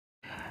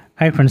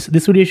Hi friends,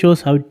 this video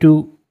shows how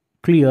to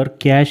clear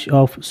cache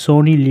of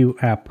Sony Liv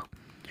app.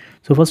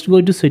 So first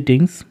go to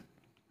settings,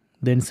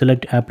 then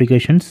select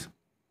applications,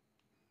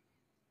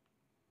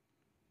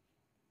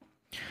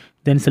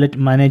 then select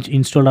manage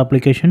installed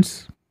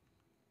applications,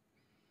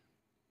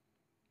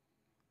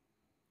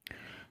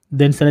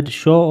 then select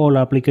show all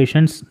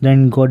applications,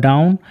 then go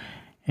down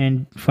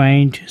and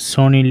find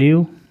Sony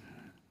Liv,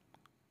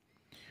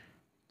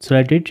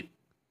 select it,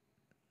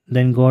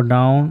 then go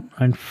down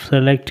and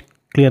select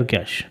clear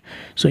cache.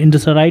 So in the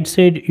right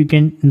side,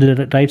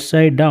 the right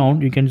side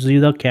down you can see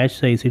the cache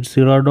size. It's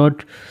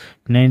 0.93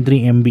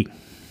 MB.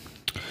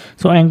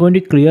 So I'm going to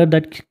clear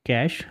that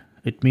cache.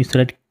 Let me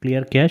select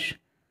clear cache.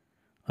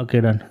 Okay,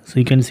 done. So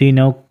you can see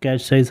now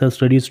cache size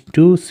has reduced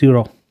to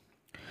 0.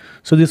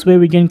 So this way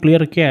we can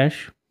clear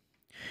cache.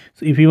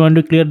 So if you want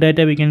to clear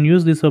data, we can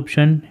use this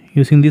option.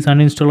 Using this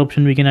uninstall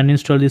option, we can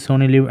uninstall the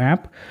Sony Liv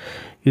app.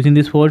 Using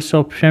this force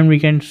option, we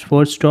can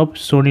force stop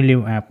Sony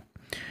Liv app.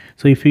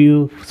 So if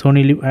you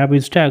Sony Liv app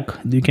is stuck,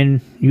 you can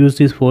use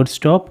this force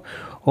stop,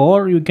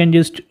 or you can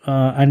just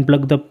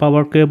unplug the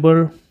power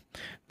cable,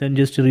 then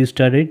just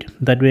restart it.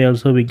 That way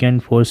also we can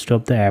force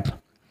stop the app.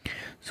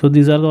 So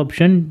these are the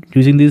options.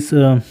 Using this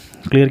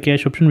clear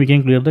cache option, we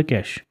can clear the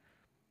cache.